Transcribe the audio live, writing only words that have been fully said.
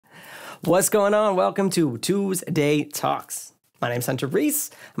What's going on? Welcome to Tuesday Talks. My name's Hunter Reese.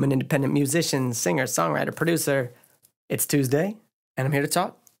 I'm an independent musician, singer, songwriter, producer. It's Tuesday, and I'm here to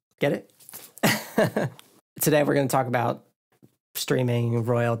talk. Get it? Today, we're going to talk about streaming,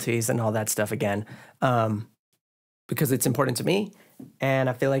 royalties, and all that stuff again, because it's important to me, and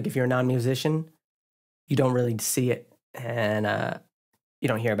I feel like if you're a non-musician, you don't really see it, and you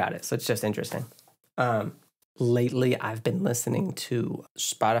don't hear about it, so it's just interesting. Lately, I've been listening to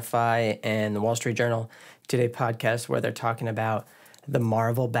Spotify and the Wall Street Journal Today podcast where they're talking about the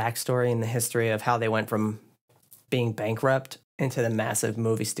Marvel backstory and the history of how they went from being bankrupt into the massive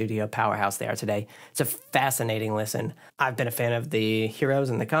movie studio powerhouse they are today. It's a fascinating listen. I've been a fan of the heroes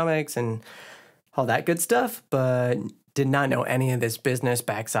and the comics and all that good stuff, but did not know any of this business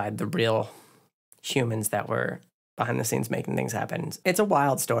backside the real humans that were behind the scenes making things happen. It's a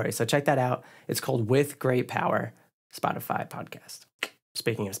wild story, so check that out. It's called With Great Power, Spotify podcast.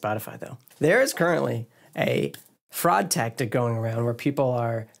 Speaking of Spotify, though, there is currently a fraud tactic going around where people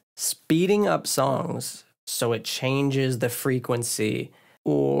are speeding up songs so it changes the frequency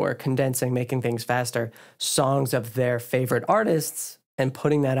or condensing, making things faster, songs of their favorite artists and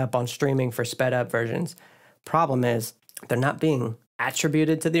putting that up on streaming for sped up versions. Problem is, they're not being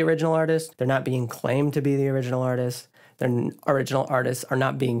attributed to the original artist. They're not being claimed to be the original artist. Their original artists are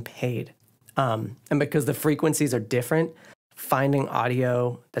not being paid. And because the frequencies are different, finding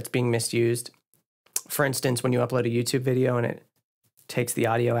audio that's being misused, for instance, when you upload a YouTube video and it takes the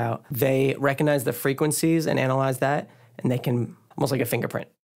audio out, they recognize the frequencies and analyze that, and they can, almost like a fingerprint.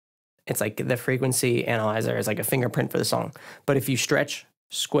 It's like the frequency analyzer is like a fingerprint for the song. But if you stretch,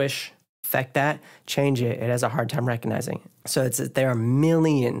 squish, affect that, change it, it has a hard time recognizing. So there are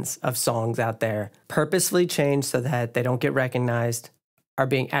millions of songs out there purposefully changed so that they don't get recognized, are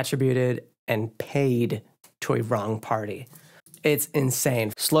being attributed and paid to a wrong party. It's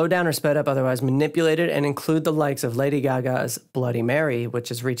insane. Slow down or sped up, otherwise manipulated, and include the likes of Lady Gaga's Bloody Mary, which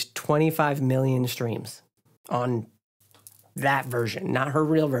has reached 25 million streams on that version, not her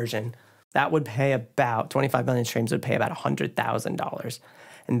real version. That would pay about, 25 million streams would pay about $100,000.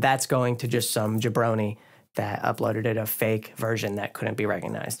 And that's going to just some jabroni that uploaded it, a fake version that couldn't be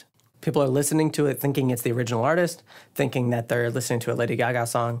recognized. People are listening to it thinking it's the original artist, thinking that they're listening to a Lady Gaga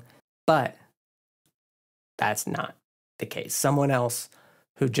song, but that's not the case. Someone else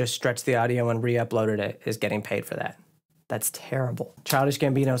who just stretched the audio and re-uploaded it is getting paid for that. That's terrible. Childish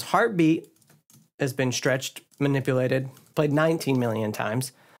Gambino's Heartbeat has been stretched, manipulated, played 19 million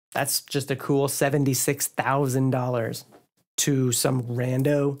times. That's just a cool $76,000 to some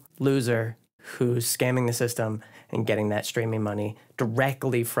rando loser who's scamming the system and getting that streaming money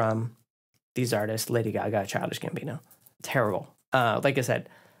directly from these artists, Lady Gaga, Childish Gambino. Terrible. Like I said,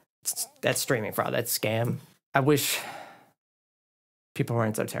 that's streaming fraud, that's scam. I wish people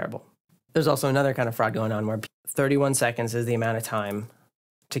weren't so terrible. There's also another kind of fraud going on where 31 seconds is the amount of time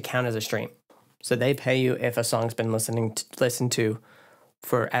to count as a stream. So they pay you if a song's been listened to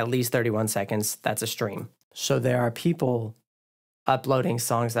for at least 31 seconds, that's a stream. So there are people uploading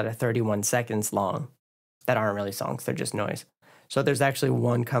songs that are 31 seconds long that aren't really songs, they're just noise. So there's actually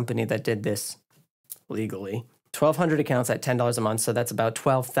one company that did this legally. 1,200 accounts at $10 a month, so that's about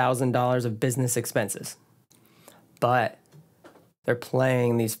 $12,000 of business expenses. But they're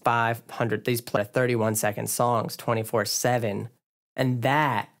playing these 31-second songs 24/7, and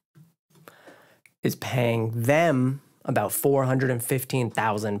that is paying them about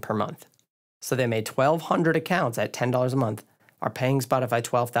 $415,000 per month. So they made 1,200 accounts at $10 a month, are paying Spotify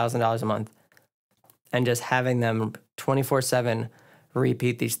 $12,000 a month, and just having them 24/7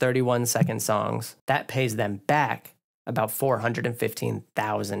 repeat these 31-second songs, that pays them back about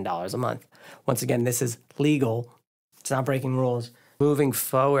 $415,000 a month. Once again, this is legal. It's not breaking rules. Moving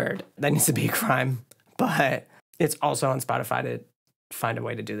forward, that needs to be a crime, but it's also on Spotify to find a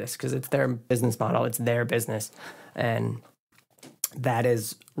way to do this because it's their business model, it's their business, and that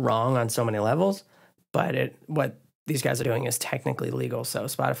is wrong on so many levels, but what these guys are doing is technically legal, so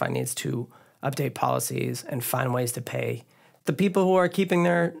Spotify needs to update policies and find ways to pay the people who are keeping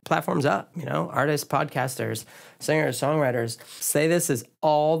their platforms up, artists, podcasters, singers, songwriters. Say this is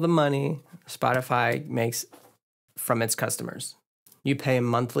all the money Spotify makes from its customers. You pay a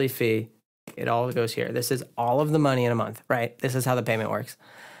monthly fee. It all goes here. This is all of the money in a month, right? This is how the payment works.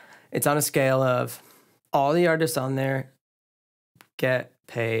 It's on a scale of all the artists on there get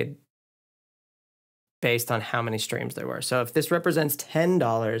paid based on how many streams there were. So if this represents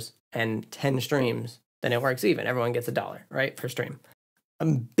 $10 and 10 streams, then it works even. Everyone gets $1, right, per stream.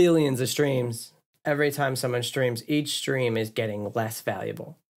 Billions of streams. Every time someone streams, each stream is getting less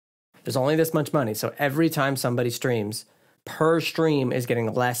valuable. There's only this much money. So every time somebody streams, per stream is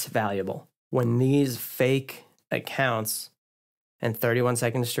getting less valuable. When these fake accounts and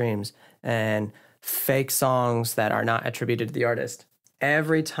 31-second streams and fake songs that are not attributed to the artist,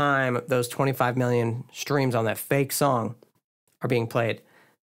 every time those 25 million streams on that fake song are being played,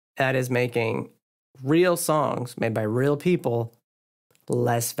 that is making real songs made by real people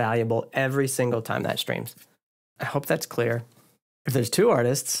less valuable every single time that streams. I hope that's clear. If there's 2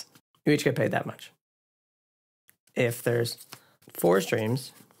 artists, you each get paid that much. If there's 4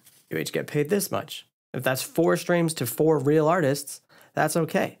 streams, you each get paid this much. If that's 4 streams to 4 real artists, that's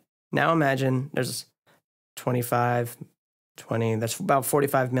okay. Now imagine there's 25, 20, that's about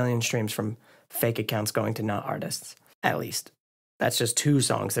 45 million streams from fake accounts going to not artists, at least. That's just 2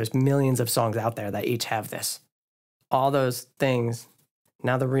 songs. There's millions of songs out there that each have this. All those things,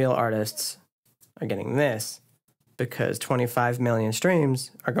 now the real artists are getting this because 25 million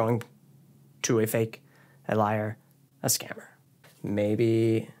streams are going to a fake, a liar, a scammer.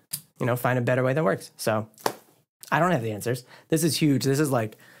 Maybe, find a better way that works. So I don't have the answers. This is huge. This is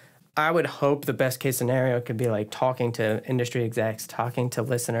like, I would hope the best case scenario could be like talking to industry execs, talking to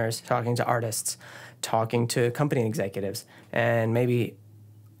listeners, talking to artists, talking to company executives, and maybe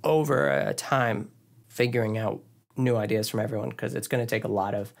over a time figuring out new ideas from everyone, because it's going to take a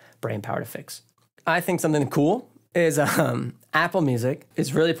lot of brain power to fix. I think something cool is Apple Music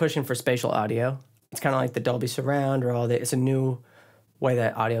is really pushing for spatial audio. It's kind of like the Dolby Surround or all that. It's a new way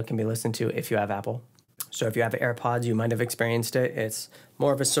that audio can be listened to if you have Apple. So if you have AirPods, you might have experienced it. It's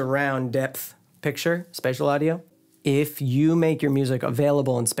more of a surround depth picture, spatial audio. If you make your music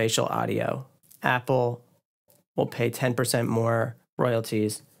available in spatial audio, Apple will pay 10% more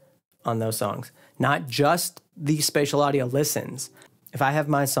royalties on those songs. Not just the spatial audio listens. If I have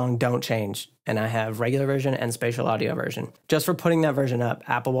my song Don't Change and I have regular version and spatial audio version, just for putting that version up,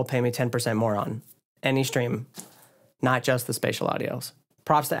 Apple will pay me 10% more on any stream, not just the spatial audios.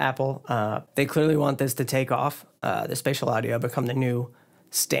 Props to Apple. They clearly want this to take off, the spatial audio become the new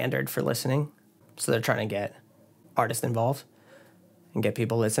standard for listening. So they're trying to get artists involved and get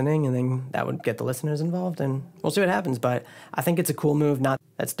people listening, and then that would get the listeners involved, and we'll see what happens. But I think it's a cool move.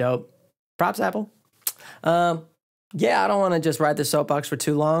 That's dope. Props, Apple. Yeah, I don't want to just ride the soapbox for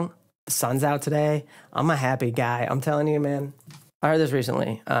too long. The sun's out today. I'm a happy guy. I'm telling you, man. I heard this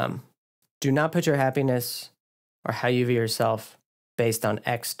recently. Do not put your happiness or how you view yourself based on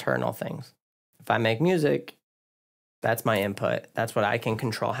external things. If I make music, that's my input. That's what I can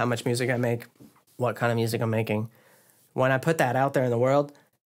control. How much music I make, what kind of music I'm making. When I put that out there in the world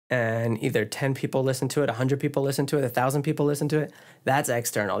and either 10 people listen to it, 100 people listen to it, 1,000 people listen to it, that's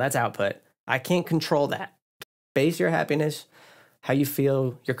external. That's output. I can't control that. Base your happiness, how you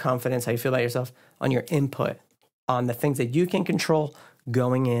feel, your confidence, how you feel about yourself on your input, on the things that you can control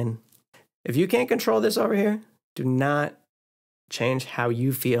going in. If you can't control this over here, do not change how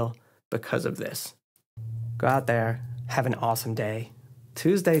you feel because of this. Go out there, have an awesome day.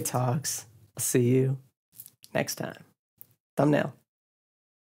 Tuesday Talks. I'll see you next time. Thumbnail.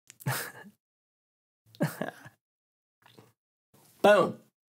 Boom.